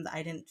 2 seasons,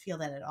 I didn't feel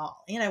that at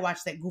all. And I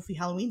watched that goofy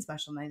Halloween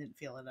special and I didn't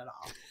feel it at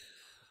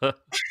all.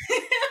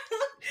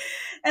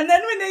 And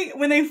then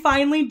when they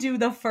finally do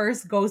the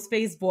first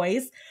Ghostface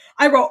voice,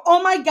 I wrote,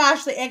 oh my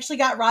gosh, they actually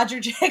got Roger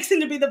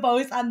Jackson to be the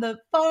voice on the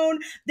phone.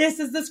 This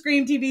is the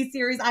Scream TV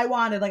series I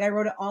wanted. Like I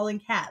wrote it all in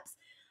caps.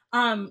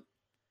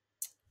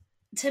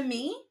 To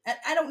me,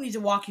 I don't need to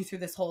walk you through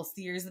this whole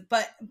season,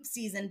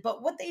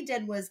 but what they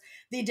did was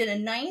they did a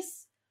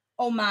nice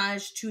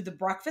homage to the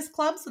Breakfast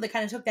Club. So they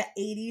kind of took that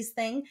 80s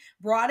thing,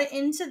 brought it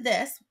into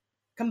this,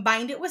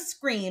 combined it with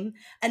Scream,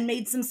 and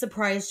made some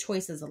surprise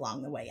choices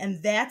along the way.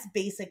 And that's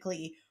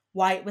basically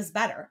why it was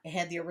better. It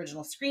had the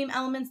original Scream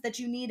elements that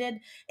you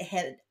needed. It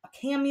had a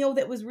cameo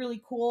that was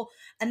really cool,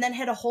 and then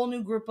had a whole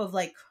new group of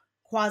like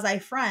quasi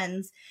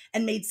friends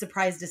and made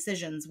surprise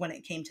decisions when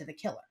it came to the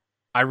killer.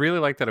 I really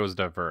like that it was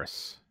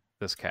diverse,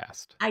 this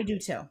cast. I do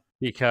too.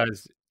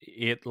 Because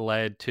it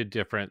led to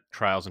different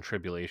trials and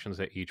tribulations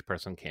that each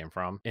person came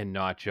from, and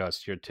not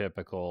just your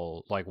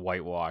typical like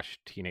whitewashed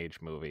teenage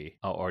movie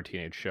or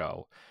teenage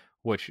show,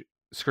 which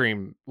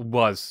Scream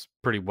was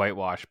pretty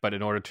whitewashed, but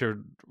in order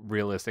to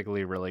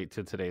realistically relate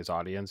to today's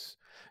audience,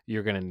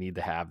 you're going to need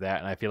to have that.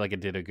 And I feel like it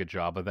did a good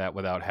job of that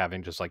without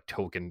having just like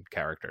token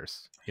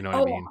characters. You know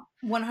what I mean?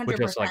 100%. With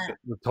just like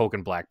the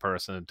token black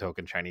person,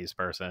 token Chinese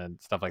person,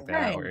 and stuff like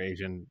that, Right. or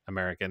Asian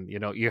American. You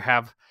know, you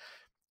have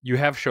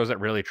shows that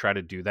really try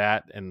to do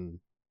that, and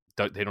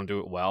they don't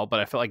do it well.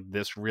 But I feel like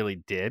this really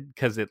did,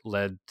 because it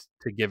led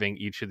to giving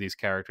each of these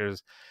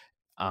characters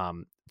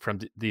from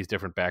these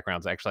different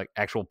backgrounds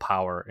actual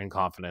power and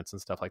confidence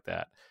and stuff like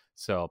that.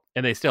 So,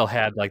 and they still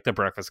had like the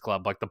Breakfast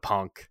Club, like the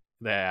punk,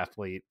 the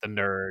athlete, the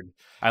nerd.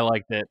 I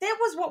liked it. That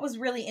was what was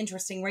really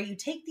interesting, right? You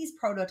take these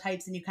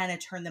prototypes and you kind of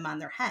turn them on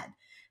their head.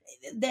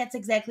 That's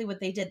exactly what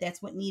they did.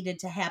 That's what needed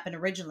to happen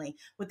originally.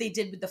 What they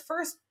did with the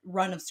first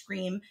run of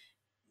Scream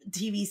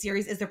TV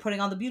series is they're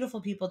putting all the beautiful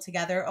people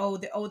together.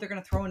 They're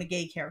going to throw in a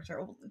gay character.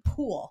 Oh,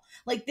 cool.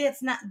 Like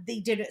that's not, they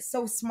did it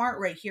so smart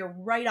right here,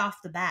 right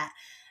off the bat.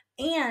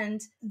 And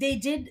they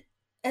did,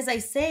 as I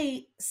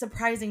say,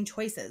 surprising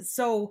choices.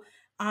 So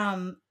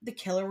the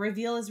killer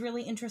reveal is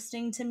really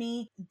interesting to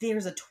me.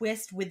 There's a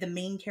twist with the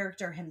main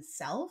character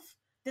himself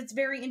that's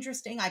very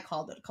interesting. I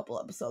called it a couple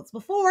episodes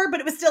before, but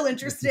it was still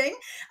interesting.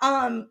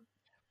 Well,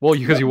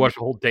 because you watched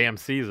the whole damn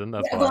season,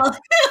 that's why. Well,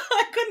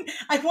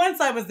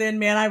 once I was in,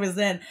 man, I was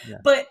in. Yeah.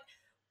 But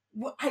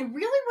I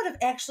really would have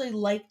actually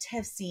liked to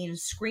have seen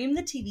Scream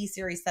the TV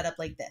series set up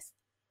like this,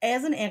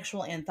 as an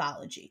actual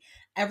anthology.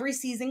 Every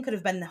season could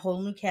have been the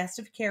whole new cast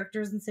of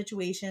characters and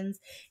situations.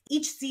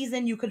 Each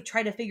season you could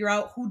try to figure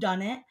out who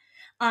done it.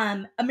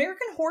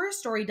 American Horror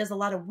Story does a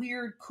lot of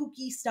weird,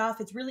 kooky stuff.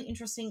 It's really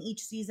interesting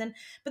each season,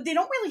 but they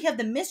don't really have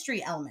the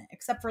mystery element,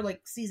 except for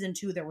like season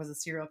 2, there was a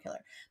serial killer.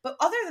 But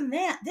other than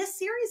that, this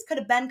series could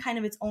have been kind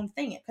of its own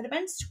thing. It could have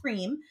been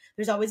Scream.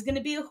 There's always going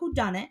to be a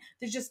whodunit.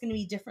 There's just going to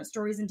be different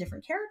stories and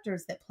different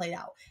characters that played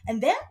out.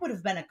 And that would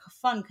have been a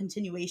fun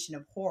continuation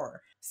of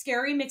horror.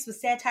 Scary mixed with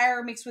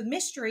satire, mixed with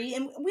mystery.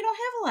 And we don't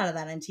have a lot of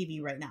that on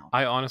TV right now.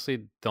 I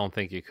honestly don't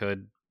think you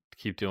could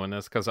keep doing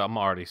this, because I'm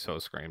already so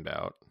screamed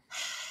out.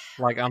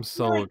 Like, I'm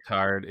so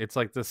tired. It's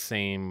like the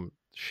same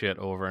shit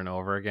over and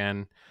over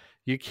again.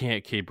 You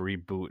can't keep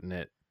rebooting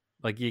it.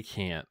 Like, you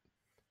can't.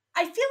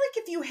 I feel like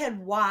if you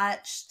had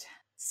watched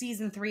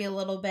season 3 a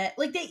little bit.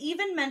 Like they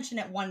even mention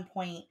at one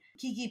point,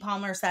 Kiki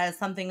Palmer says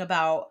something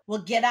about,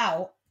 well, Get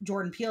Out,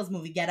 Jordan Peele's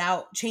movie Get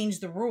Out,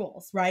 changed the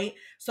rules, right?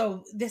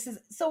 So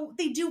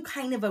they do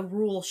kind of a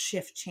rule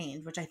shift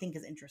change, which I think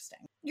is interesting.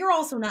 You're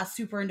also not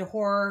super into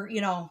horror,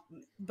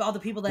 all the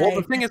people that Well,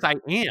 the thing is, I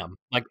am.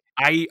 Like,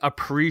 I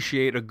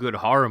appreciate a good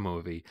horror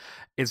movie.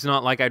 It's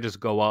not like I just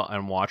go out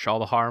and watch all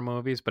the horror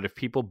movies, but if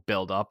people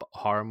build up a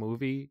horror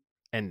movie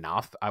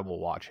enough, I will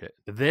watch it.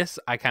 This,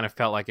 I kind of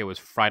felt like it was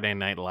Friday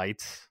Night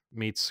Lights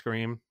meets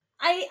Scream.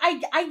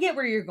 I get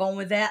where you're going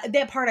with that.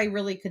 That part I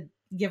really could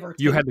give her.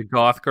 You had the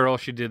goth girl.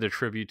 She did a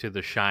tribute to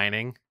The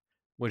Shining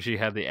when she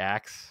had the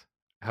axe,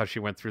 how she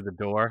went through the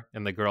door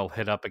and the girl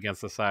hit up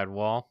against the side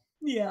wall.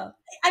 Yeah.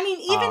 I mean,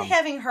 even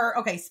having her,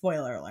 okay,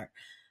 spoiler alert.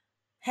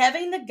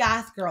 Having the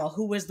goth girl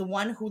who was the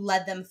one who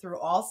led them through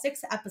all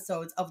 6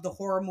 episodes of the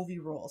horror movie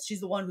rules. She's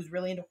the one who's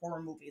really into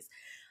horror movies.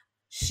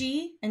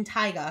 She and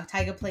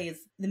Tyga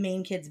plays the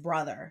main kid's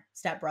brother,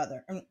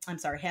 stepbrother. I'm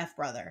sorry, half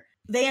brother.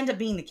 They end up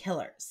being the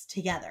killers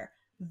together.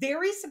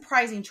 Very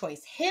surprising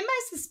choice. Him,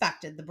 I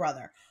suspected, the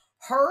brother.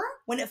 Her,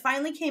 when it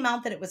finally came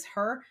out that it was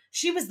her,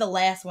 she was the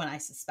last one I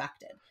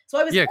suspected. So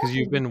I was because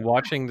you've been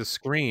watching the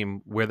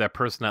Scream where that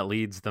person that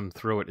leads them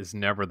through it is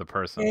never the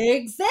person.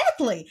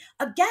 Exactly.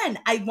 Again,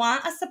 I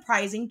want a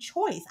surprising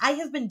choice. I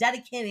have been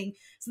dedicating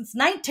since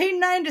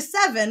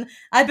 1997.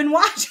 I've been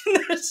watching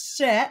this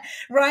shit,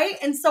 right?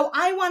 And so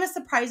I want a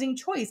surprising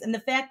choice. And the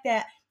fact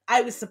that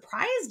I was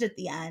surprised at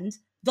the end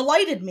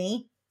delighted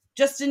me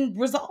just in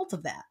result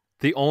of that.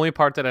 The only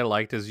part that I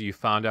liked is you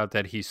found out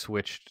that he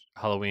switched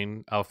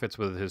Halloween outfits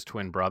with his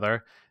twin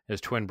brother.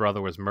 His twin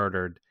brother was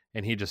murdered,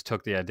 and he just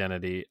took the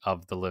identity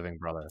of the living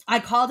brother.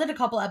 I called it a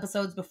couple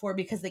episodes before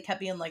because they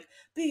kept being like,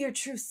 be your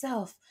true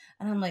self.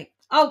 And I'm like,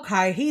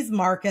 okay, he's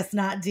Marcus,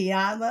 not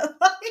Dion. Like,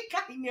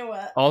 I knew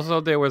it.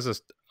 Also, there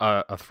was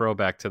a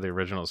throwback to the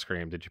original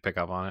Scream. Did you pick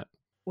up on it?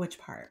 Which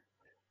part?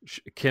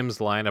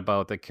 Kim's line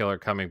about the killer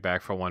coming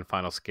back for one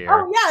final scare.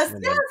 Oh, yes,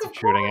 of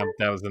shooting course. him.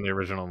 That was in the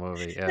original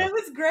movie. Yeah. That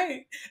was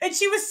great. And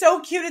she was so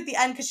cute at the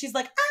end because she's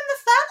like, I'm the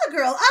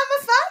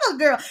final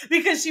girl.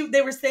 Because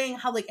they were saying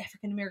how like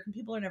African American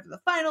people are never the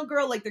final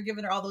girl. Like they're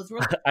giving her all those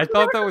rules. I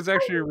thought that was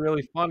actually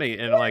really funny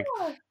and like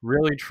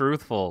really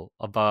truthful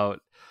about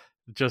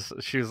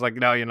she was like,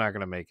 no, you're not going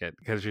to make it.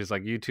 Because she's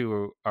like, you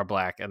two are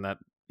black and that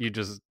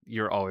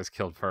you're always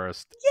killed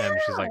first. Yeah. And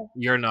she's like,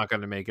 you're not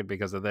going to make it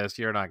because of this.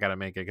 You're not going to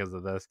make it because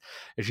of this.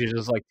 And she's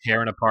just like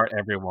tearing apart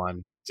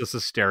everyone. Just the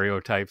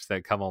stereotypes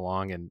that come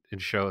along and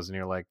shows. And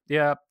you're like,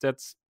 yeah,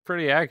 that's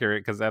pretty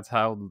accurate because that's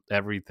how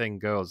everything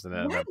goes. And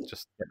then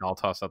just getting all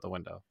tossed out the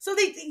window. So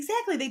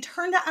they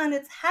turned it on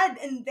its head.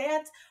 And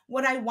that's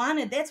what I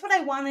wanted. That's what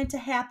I wanted to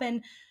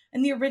happen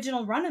in the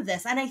original run of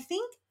this. And I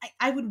think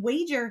I would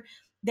wager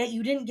that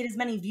you didn't get as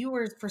many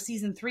viewers for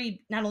season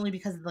 3, not only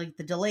because of like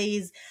the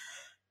delays,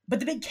 but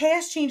the big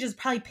cast changes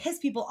probably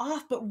pissed people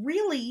off. But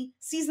really,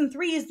 season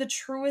 3 is the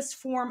truest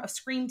form of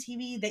Scream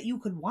TV that you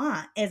could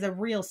want as a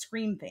real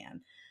Scream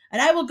fan.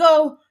 And I will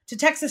go to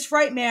Texas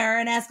Frightmare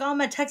and ask all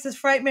my Texas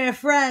Frightmare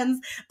friends.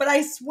 But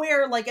I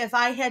swear, like if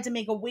I had to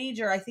make a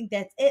wager, I think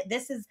that's it.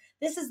 This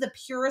is the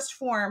purest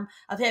form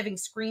of having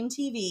Scream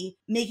TV,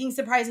 making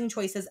surprising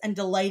choices and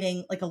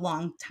delighting like a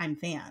longtime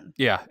fan.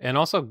 Yeah, and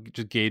also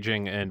just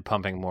gauging and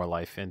pumping more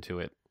life into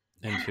it,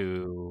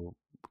 into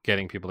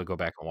getting people to go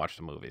back and watch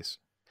the movies.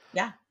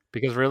 Yeah.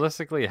 Because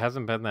realistically, it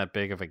hasn't been that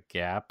big of a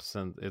gap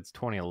since it's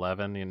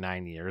 2011 in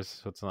 9 years.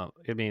 So it's not,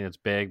 I mean, it's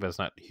big, but it's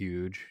not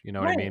huge. You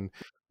know what I mean?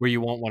 Where you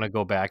won't want to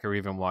go back or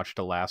even watch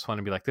the last one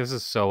and be like, this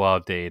is so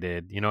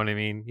outdated. You know what I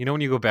mean? You know,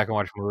 when you go back and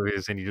watch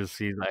movies and you just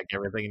see like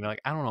everything and you're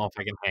like, I don't know if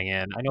I can hang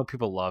in. I know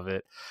people love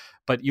it,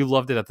 but you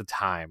loved it at the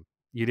time.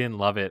 You didn't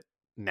love it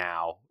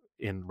now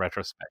in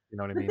retrospect. You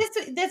know what I mean?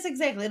 That's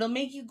exactly. It'll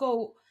make you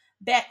go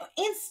back.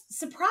 And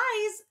surprise,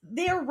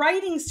 they're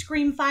writing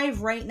Scream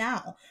 5 right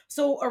now.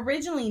 So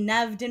originally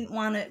Nev didn't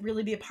want to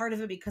really be a part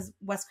of it because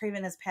Wes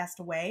Craven has passed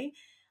away.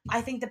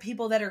 I think the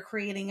people that are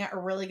creating it are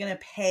really going to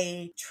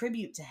pay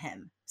tribute to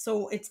him.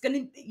 So it's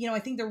going to, I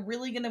think they're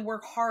really going to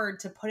work hard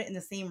to put it in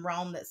the same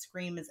realm that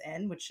Scream is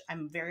in, which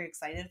I'm very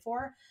excited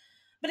for.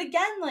 But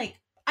again, like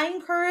I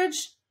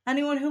encourage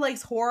anyone who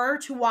likes horror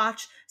to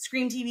watch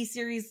Scream TV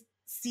series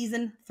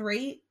season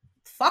 3.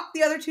 Fuck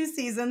the other 2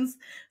 seasons.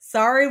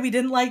 Sorry, we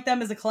didn't like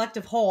them as a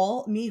collective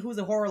whole. Me, who's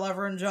a horror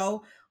lover, and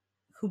Joe,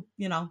 who,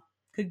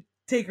 could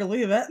take or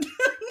leave it.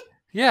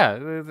 Yeah,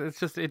 it's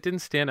just, it didn't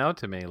stand out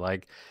to me.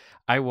 Like,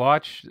 I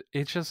watched,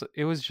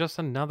 it was just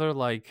another,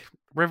 like,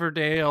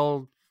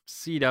 Riverdale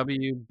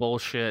CW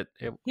bullshit.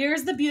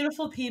 Here's the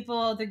beautiful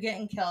people. They're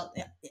getting killed.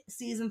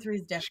 Season 3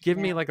 is different. Give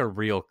me, like, a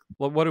real,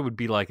 what it would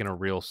be like in a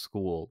real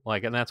school.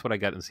 Like, and that's what I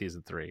got in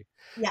season 3.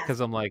 Yeah. Because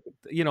I'm like,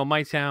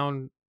 my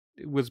town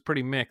was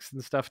pretty mixed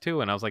and stuff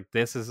too, and I was like,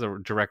 this is a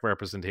direct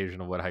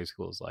representation of what high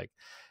school is like,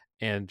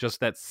 and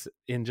just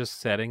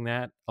setting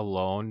that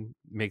alone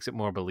makes it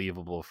more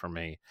believable for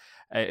me.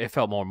 It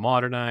felt more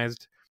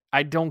modernized.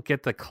 I don't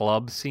get the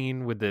club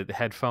scene with the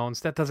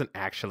headphones. That doesn't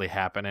actually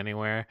happen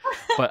anywhere,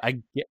 but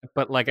I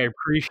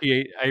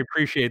appreciate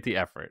the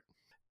effort.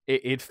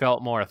 it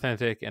felt more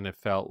authentic and it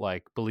felt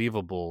like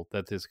believable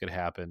that this could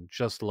happen,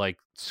 just like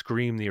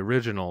Scream the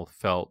original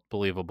felt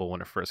believable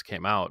when it first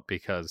came out,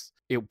 because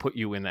it put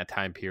you in that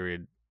time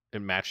period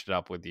and matched it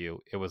up with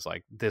you. It was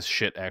like, this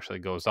shit actually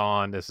goes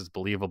on, this is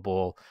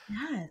believable.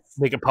 Yes.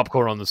 Making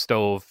popcorn on the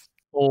stove,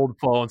 old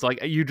phones,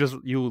 like you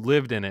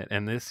lived in it.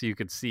 And this, I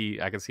could see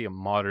a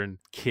modern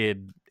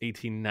kid,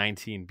 18,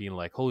 19, being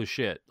like, holy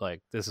shit,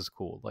 like this is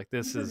cool, like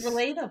this is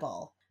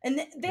relatable. And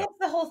that's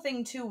the whole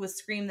thing too with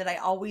Scream that I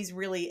always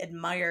really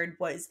admired,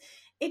 was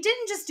it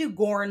didn't just do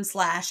gore and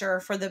slasher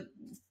for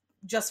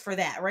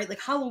that, right? Like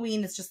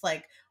Halloween is just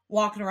like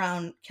walking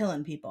around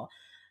killing people.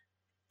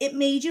 It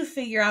made you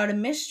figure out a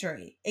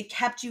mystery. It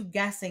kept you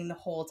guessing the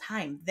whole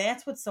time.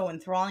 That's what's so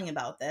enthralling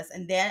about this,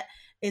 and that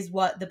is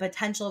what the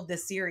potential of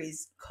this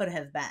series could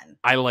have been.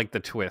 I like the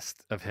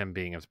twist of him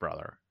being his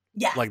brother.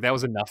 Yeah, like that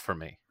was enough for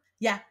me.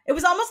 Yeah, it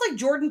was almost like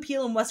Jordan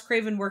Peele and Wes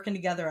Craven working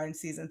together on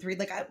season 3.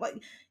 Like I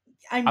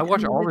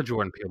watch all the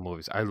Jordan Peele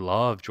movies. I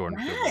love Jordan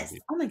Peele movies.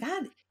 Oh my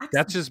god, excellent.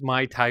 That's just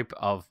my type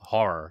of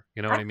horror.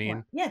 You know what I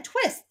mean? Yeah,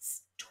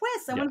 twists.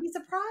 I want to be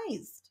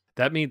surprised.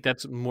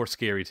 That's more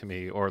scary to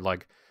me, or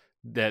like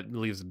that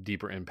leaves a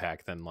deeper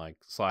impact than like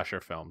slasher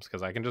films,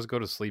 because I can just go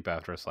to sleep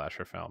after a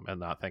slasher film and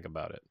not think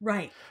about it.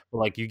 Right. But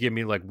like you give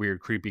me like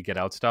weird, creepy Get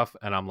Out stuff,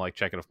 and I'm like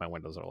checking if my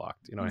windows are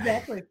locked. You know what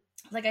exactly. I mean?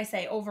 Like I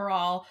say,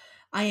 overall,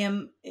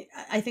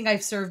 I think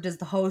I've served as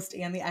the host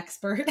and the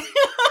expert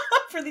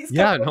for these.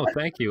 Yeah, no,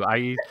 thank you.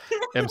 I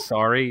am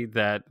sorry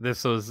that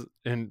this was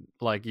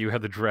like you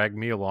had to drag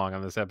me along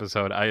on this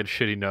episode. I had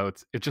shitty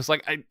notes. It's just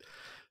like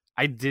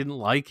I didn't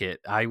like it.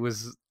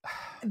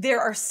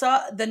 There are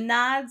the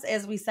nods,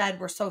 as we said,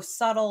 were so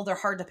subtle. They're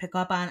hard to pick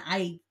up on.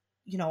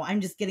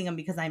 I'm just getting them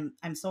because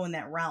I'm so in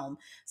that realm.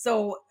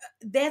 So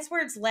that's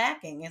where it's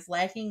lacking. It's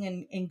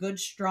lacking in good,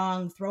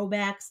 strong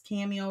throwbacks,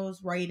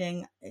 cameos,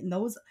 writing. And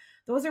those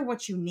are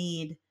what you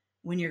need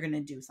when you're going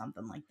to do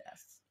something like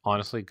this.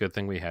 Honestly, good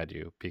thing we had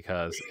you,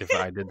 because if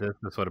I did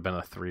this would have been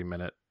a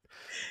 3-minute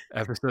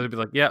episode. It'd be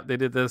like, yeah, they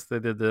did this,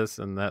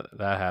 and that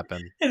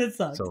happened. And it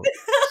sucked.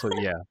 So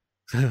yeah.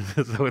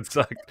 So it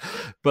sucked.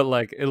 But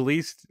like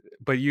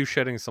but you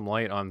shedding some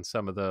light on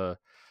some of the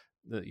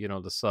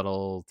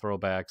subtle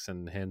throwbacks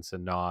and hints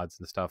and nods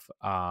and stuff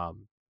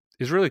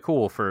is really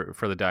cool for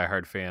the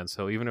diehard fan.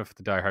 So even if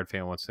the diehard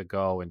fan wants to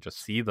go and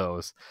just see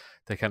those,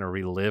 they kind of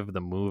relive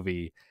the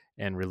movie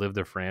and relive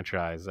the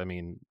franchise, I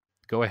mean,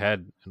 go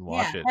ahead and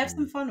watch it. Have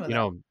some fun with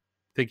it.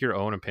 Think your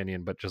own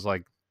opinion, but just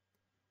like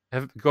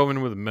go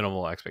in with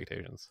minimal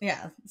expectations.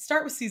 Yeah,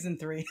 start with season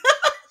 3.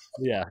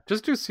 Yeah,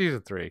 just do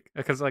season 3,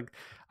 because like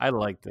I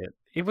liked it.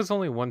 It was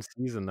only one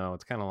season though.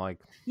 It's kind of like,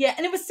 yeah,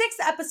 and it was 6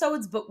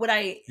 episodes, but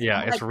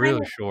it's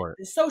really short.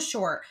 It's so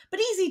short, but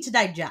easy to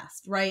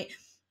digest, right?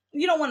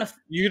 You don't want to.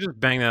 You could just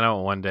bang that out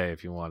in one day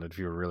if you wanted, if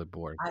you were really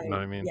bored. You know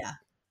what I mean? Yeah.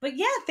 But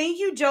yeah, thank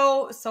you,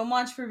 Joe, so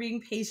much for being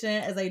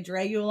patient as I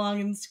drag you along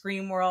in the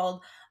Scream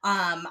world.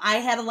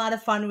 I had a lot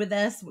of fun with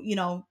this,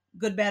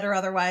 good, bad, or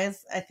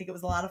otherwise. I think it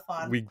was a lot of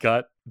fun. We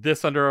got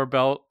this under our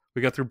belt.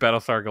 We got through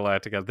Battlestar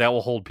Galactica. That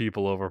will hold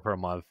people over for a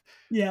month.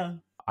 Yeah.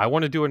 I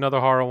want to do another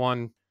horror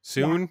one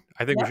soon. Yeah.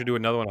 I think we should do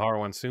another horror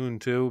one soon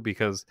too,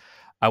 because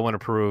I want to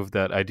prove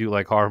that I do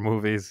like horror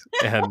movies,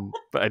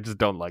 but I just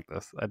don't like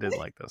this. I didn't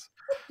like this.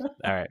 All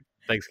right.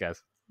 Thanks,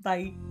 guys.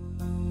 Bye.